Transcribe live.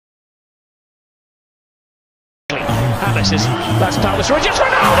Alice's that's Palace. Just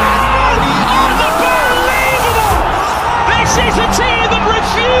Ronaldo! Unbelievable! This is a team that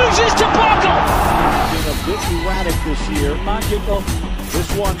refuses to buckle. Being a bit erratic this year. Magical. This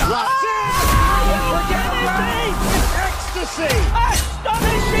one drops in. Ecstasy!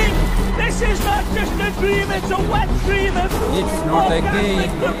 Astonishing! This is not just a dream, it's a wet dream. It's not a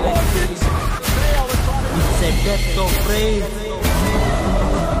game. It's a death of praise.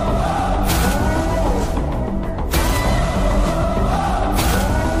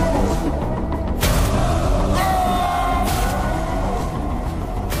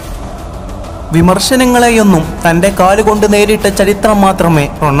 വിമർശനങ്ങളെയൊന്നും തൻ്റെ കാലുകൊണ്ട് നേരിട്ട ചരിത്രം മാത്രമേ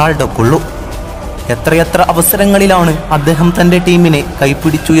റൊണാൾഡോക്കുള്ളൂ. എത്രയെത്ര അവസരങ്ങളിലാണ് അദ്ദേഹം തൻ്റെ ടീമിനെ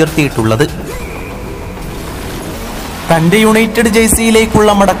കൈപ്പിടിച്ചുയർത്തിയിട്ടുള്ളത്. തൻ്റെ യുണൈറ്റഡ്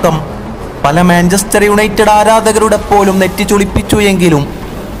ജേഴ്സിയിലേക്കുള്ള മടക്കം പല മാഞ്ചസ്റ്റർ യുണൈറ്റഡ് ആരാധകരുടെ പോലും നെറ്റിച്ചുളിപ്പിച്ചു എങ്കിലും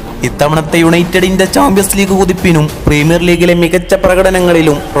ഇത്തവണത്തെ യുണൈറ്റഡിൻ്റെ ചാമ്പ്യൻസ് ലീഗ് കുതിപ്പിനും പ്രീമിയർ ലീഗിലെ മികച്ച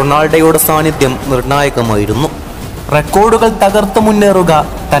പ്രകടനങ്ങളിലും റൊണാൾഡോയുടെ സാന്നിധ്യം നിർണായകമായിരുന്നു. റെക്കോർഡുകൾ തകർത്ത് മുന്നേറുക,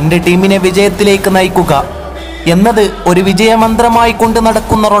 തൻ്റെ ടീമിനെ വിജയത്തിലേക്ക് നയിക്കുക എന്നത് ഒരു വിജയമന്ത്രമായി കൊണ്ട്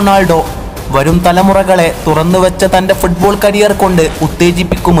നടക്കുന്ന റൊണാൾഡോ വരും തലമുറകളെ തുറന്നുവെച്ച തൻ്റെ ഫുട്ബോൾ കരിയർ കൊണ്ട്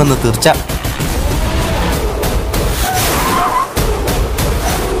ഉത്തേജിപ്പിക്കുമെന്ന് തീർച്ച.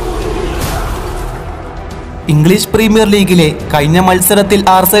 ഇംഗ്ലീഷ് പ്രീമിയർ ലീഗിലെ കഴിഞ്ഞ മത്സരത്തിൽ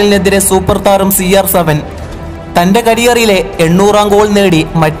ആർസനലിനെതിരെ സൂപ്പർ താരം cr7 തൻ്റെ കരിയറിലെ 800-ാം ഗോൾ നേടി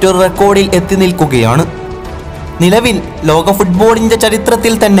മറ്റൊരു റെക്കോർഡിൽ എത്തി നിൽക്കുകയാണ്. നിലവിൽ ലോക ഫുട്ബോളിൻ്റെ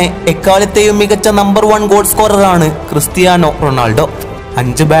ചരിത്രത്തിൽ തന്നെ എക്കാലത്തെയും മികച്ച number 1 goal സ്കോററാണ് Cristiano Ronaldo.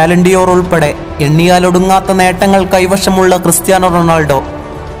 5 Ballon Dior ഉൾപ്പെടെ എണ്ണിയാലൊടുങ്ങാത്ത നേട്ടങ്ങൾ കൈവശമുള്ള Cristiano Ronaldo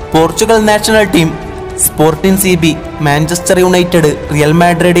Portugal national team, sporting CB, Manchester United, real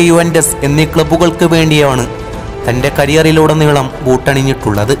Madrid, Juventus എന്നീ ക്ലബ്ബുകൾക്ക് വേണ്ടിയാണ് തൻ്റെ കരിയറിലുടനീളം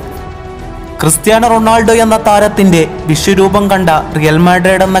ബൂട്ടണിഞ്ഞിട്ടുള്ളത്. ക്രിസ്ത്യാനോ റൊണാൾഡോ എന്ന താരത്തിൻ്റെ വിശ്വരൂപം കണ്ട റിയൽ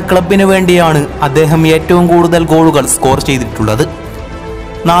മാഡ്രിഡ് എന്ന ക്ലബിന് വേണ്ടിയാണ് അദ്ദേഹം ഏറ്റവും കൂടുതൽ ഗോളുകൾ സ്കോർ ചെയ്തിട്ടുള്ളത്.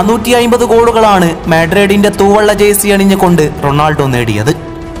 450 ഗോളുകളാണ് മാഡ്രിഡിൻ്റെ തൂവള്ള ജേഴ്സി അണിഞ്ഞുകൊണ്ട് റൊണാൾഡോ നേടിയത്.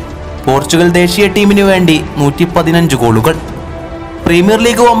 പോർച്ചുഗൽ ദേശീയ ടീമിനു വേണ്ടി 115 ഗോളുകൾ, പ്രീമിയർ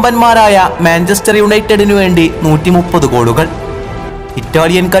ലീഗ് വമ്പന്മാരായ മാഞ്ചസ്റ്റർ യുണൈറ്റഡിനു വേണ്ടി 130 ഗോളുകൾ,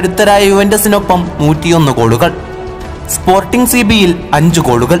 ഇറ്റാലിയൻ കരുത്തരായ യുവന്റസിനൊപ്പം 101 ഗോളുകൾ, സ്പോർട്ടിംഗ് CBയിൽ 5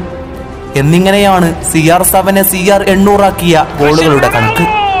 ഗോളുകൾ എന്നിങ്ങനെയാണ് cr7-നെ CR800 ആക്കിയ ഗോളുകളുടെ കണക്ക്.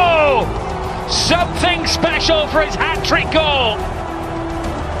 Something special for his hat-trick goal.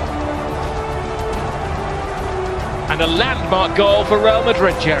 And a landmark goal for Real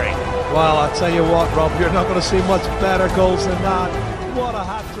Madrid, Jerry. Well, I tell you what, Rob, you're not going to see much better goals than that. What a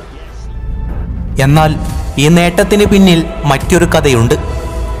hat-trick. എന്നാൽ ഈ നേട്ടത്തിന് പിന്നിൽ മറ്റൊരു കഥയുണ്ട്.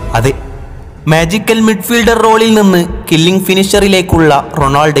 അതെ, magical midfielder റോളിൽ നിന്ന് killing ഫിനിഷറിലേക്കുള്ള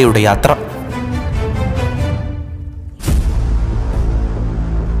റൊണാൾഡോയുടെ യാത്ര.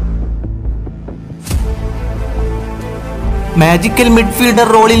 മാജിക്കൽ മിഡ്ഫീൽഡർ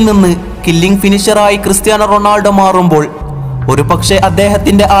റോളിൽ നിന്ന് കില്ലിംഗ് ഫിനിഷറായി ക്രിസ്ത്യാനോ റൊണാൾഡോ മാറുമ്പോൾ ഒരുപക്ഷെ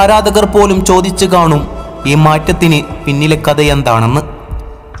അദ്ദേഹത്തിൻ്റെ ആരാധകർ പോലും ചോദിച്ചു കാണും ഈ മാറ്റത്തിന് പിന്നിലെ കഥ എന്താണെന്ന്.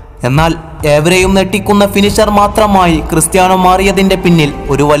 എന്നാൽ ഏവരെയും നെട്ടിക്കുന്ന ഫിനിഷർ മാത്രമായി ക്രിസ്ത്യാനോ മാറിയതിൻ്റെ പിന്നിൽ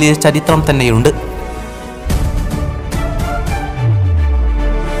ഒരു വലിയ ചരിത്രം തന്നെയുണ്ട്.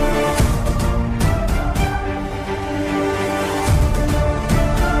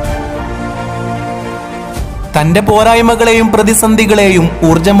 തൻ്റെ പോരായ്മകളെയും പ്രതിസന്ധികളെയും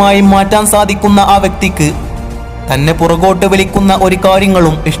ഊർജമായി മാറ്റാൻ സാധിക്കുന്ന ആ വ്യക്തിക്ക് തന്നെ പുറകോട്ട് വലിക്കുന്ന ഒരു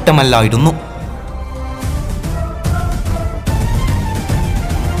കാര്യങ്ങളും ഇഷ്ടമല്ലായിരുന്നു.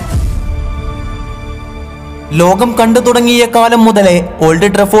 ലോകം കണ്ടു തുടങ്ങിയ കാലം മുതലേ ഓൾഡ്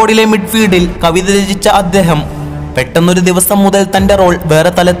ട്രഫോർഡിലെ മിഡ്ഫീൽഡിൽ കവിത രചിച്ച അദ്ദേഹം പെട്ടെന്നൊരു ദിവസം മുതൽ തൻ്റെ റോൾ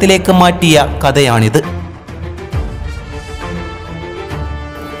വേറെ തലത്തിലേക്ക് മാറ്റിയ കഥയാണിത്.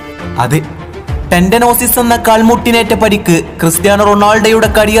 അത് ടെൻഡനോസിസ് എന്ന കാൽമുട്ടിനേറ്റ പരിക്ക് ക്രിസ്ത്യാനോ റൊണാൾഡോയുടെ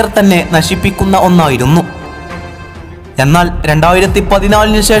കരിയർ തന്നെ നശിപ്പിക്കുന്ന ഒന്നായിരുന്നു. എന്നാൽ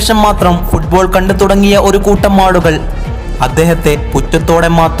 2014 ശേഷം മാത്രം ഫുട്ബോൾ കണ്ടു തുടങ്ങിയ ഒരു കൂട്ടം ആളുകൾ അദ്ദേഹത്തെ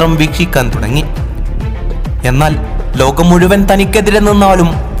പുച്ഛത്തോടെ മാത്രം വീക്ഷിക്കാൻ തുടങ്ങി. എന്നാൽ ലോകം മുഴുവൻ തനിക്കെതിരെ നിന്നാലും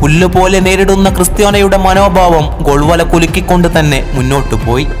പുല്ലുപോലെ നേരിടുന്ന ക്രിസ്ത്യാനോയുടെ മനോഭാവം ഗോൾവല കുലുക്കിക്കൊണ്ട് തന്നെ മുന്നോട്ടു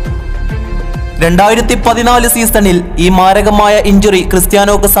പോയി. 2014 സീസണിൽ ഈ മാരകമായ ഇഞ്ചുറി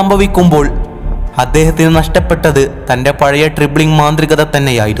ക്രിസ്ത്യാനോക്ക് സംഭവിക്കുമ്പോൾ അദ്ദേഹത്തിന് നഷ്ടപ്പെട്ടത് തൻ്റെ പഴയ ട്രിബ്ലിംഗ് മാന്ത്രികത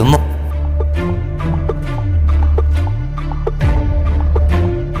തന്നെയായിരുന്നു.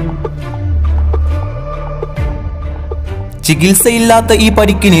 ചികിത്സയില്ലാത്ത ഈ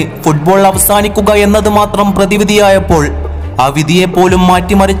പരിക്കിന് ഫുട്ബോൾ അവസാനിക്കുക എന്നത് മാത്രം പ്രതിവിധിയായപ്പോൾ ആ വിധിയെപ്പോലും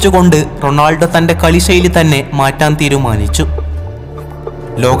മാറ്റിമറിച്ചുകൊണ്ട് റൊണാൾഡോ തൻ്റെ കളിശൈലി തന്നെ മാറ്റാൻ തീരുമാനിച്ചു.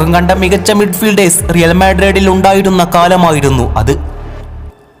 ലോകം കണ്ട മികച്ച മിഡ്ഫീൽഡേഴ്സ് റിയൽ മാഡ്രിഡിൽ ഉണ്ടായിരുന്ന കാലമായിരുന്നു അത്.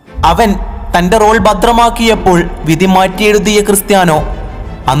 അവൻ തന്റെ റോൾ ഭദ്രമാക്കിയപ്പോൾ വിധി മാറ്റിയെഴുതിയ ക്രിസ്ത്യാനോ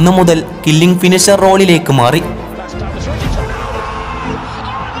അന്നു മുതൽ കില്ലിംഗ് ഫിനിഷർ റോളിലേക്ക് മാറി.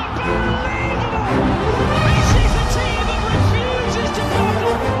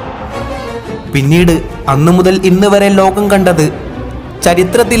 പിന്നീട് അന്നു മുതൽ ഇന്ന് വരെ ലോകം കണ്ടത്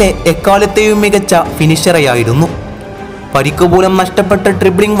ചരിത്രത്തിലെ എക്കാലത്തെയും മികച്ച ഫിനിഷറെയായിരുന്നു. പരിക്കുമൂലം നഷ്ടപ്പെട്ട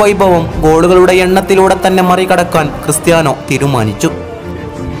ഡ്രിബ്ലിംഗ് വൈഭവം ഗോളുകളുടെ എണ്ണത്തിലൂടെ തന്നെ മറികടക്കാൻ ക്രിസ്ത്യാനോ തീരുമാനിച്ചു.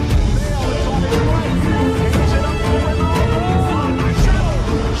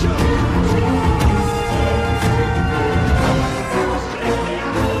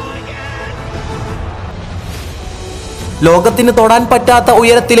 ലോകത്തിന് തൊടാൻ പറ്റാത്ത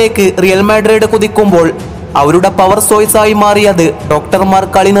ഉയരത്തിലേക്ക് റിയൽ മാഡ്രിഡ് കുതിക്കുമ്പോൾ അവരുടെ പവർ സോഴ്സായി മാറിയത് ഡോക്ടർമാർ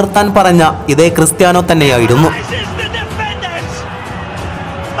കളി നിർത്താൻ പറഞ്ഞ ഇതേ ക്രിസ്ത്യാനോ തന്നെയായിരുന്നു.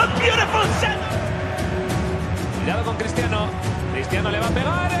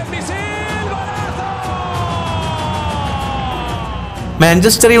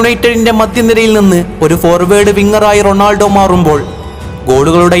 മാഞ്ചസ്റ്റർ യുണൈറ്റഡിന്റെ മധ്യനിരയിൽ നിന്ന് ഒരു ഫോർവേഡ് വിങ്ങറായി റൊണാൾഡോ മാറുമ്പോൾ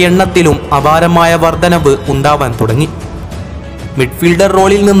ഗോളുകളുടെ എണ്ണത്തിലും അപാരമായ വർധനവ് ഉണ്ടാവാൻ തുടങ്ങി. മിഡ്ഫീൽഡർ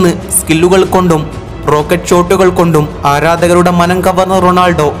റോളിൽ നിന്ന് സ്കില്ലുകൾ കൊണ്ടും റോക്കറ്റ് ഷോട്ടുകൾ കൊണ്ടും ആരാധകരുടെ മനം കവർന്ന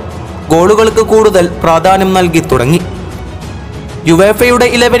റൊണാൾഡോ ഗോളുകൾക്ക് കൂടുതൽ പ്രാധാന്യം നൽകി തുടങ്ങി. യുവേഫയുടെ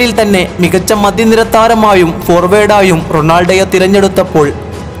 11-ൽ തന്നെ മികച്ച മധ്യനിര താരമായും ഫോർവേഡായും റൊണാൾഡോയെ തിരഞ്ഞെടുത്തപ്പോൾ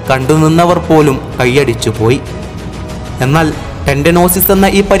കണ്ടുനിന്നവർ പോലും കൈയടിച്ചു പോയി. എന്നാൽ ടെൻഡനോസിസ് എന്ന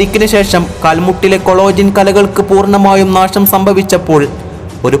ഈ പരിക്കിന് ശേഷം കാൽമുട്ടിലെ കൊളോജിൻ കലകൾക്ക് പൂർണ്ണമായും നാശം സംഭവിച്ചപ്പോൾ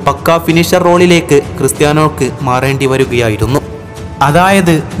ഒരു പക്കാ ഫിനിഷർ റോളിലേക്ക് ക്രിസ്ത്യാനോക്ക് മാറേണ്ടി വരികയായിരുന്നു.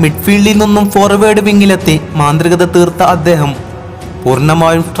 അതായത് മിഡ്ഫീൽഡിൽ നിന്നും ഫോർവേഡ് വിങ്ങിലെത്തി മാന്ത്രികത തീർത്ത അദ്ദേഹം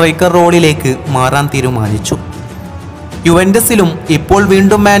പൂർണ്ണമായും സ്ട്രൈക്കർ റോളിലേക്ക് മാറാൻ തീരുമാനിച്ചു. യുവന്റസിലും ഇപ്പോൾ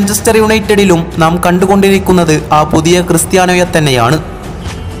വീണ്ടും മാഞ്ചസ്റ്റർ യുണൈറ്റഡിലും നാം കണ്ടുകൊണ്ടിരിക്കുന്നത് ആ പുതിയ ക്രിസ്ത്യാനോയെ തന്നെയാണ്.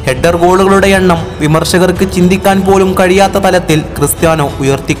 ഹെഡർ ഗോളുകളുടെ എണ്ണം വിമർശകർക്ക് ചിന്തിക്കാൻ പോലും കഴിയാത്ത തലത്തിൽ ക്രിസ്ത്യാനോ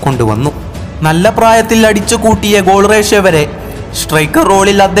ഉയർത്തിക്കൊണ്ടുവന്നു. നല്ല പ്രായത്തിൽ അടിച്ചുകൂട്ടിയ ഗോൾ റേഷ്യോ വരെ സ്ട്രൈക്കർ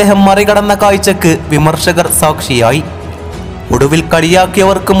റോളിൽ അദ്ദേഹം മറികടന്ന കാഴ്ചക്ക് വിമർശകർ സാക്ഷിയായി. ഒടുവിൽ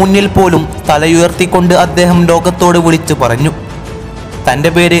കളിയാക്കിയവർക്ക് മുന്നിൽ പോലും തലയുയർത്തിക്കൊണ്ട് അദ്ദേഹം ലോകത്തോട് വിളിച്ചു പറഞ്ഞു, തൻ്റെ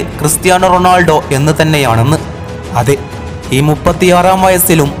പേര് ക്രിസ്ത്യാനോ റൊണാൾഡോ എന്ന് തന്നെയാണെന്ന്. അതെ, ഈ 36-ാം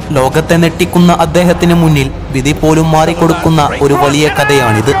വയസ്സിലും ലോകത്തെ നെട്ടിക്കുന്ന അദ്ദേഹത്തിന് മുന്നിൽ വിധി പോലും മാറിക്കൊടുക്കുന്ന ഒരു വലിയ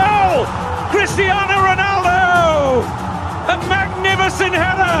കഥയാണിത്.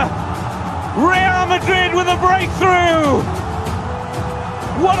 Real Madrid with a breakthrough.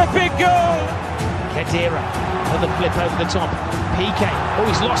 What a big goal. Khedira on the flip over the top. PK. Oh,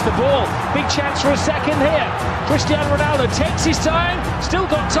 he's lost the ball. Big chance for a second here. Cristiano Ronaldo takes his time. Still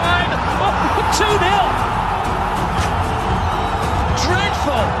got time. Oh, 2-0.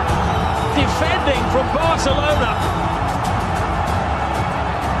 Dreadful defending from Barcelona.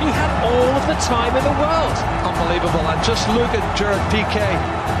 He had all of the time in the world. Unbelievable. And just look at Gerard PK.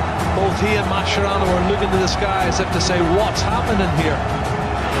 Both he and Mascherano were looking to the sky as if to say, what's happening here?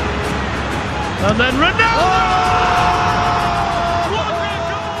 And then Ronaldo!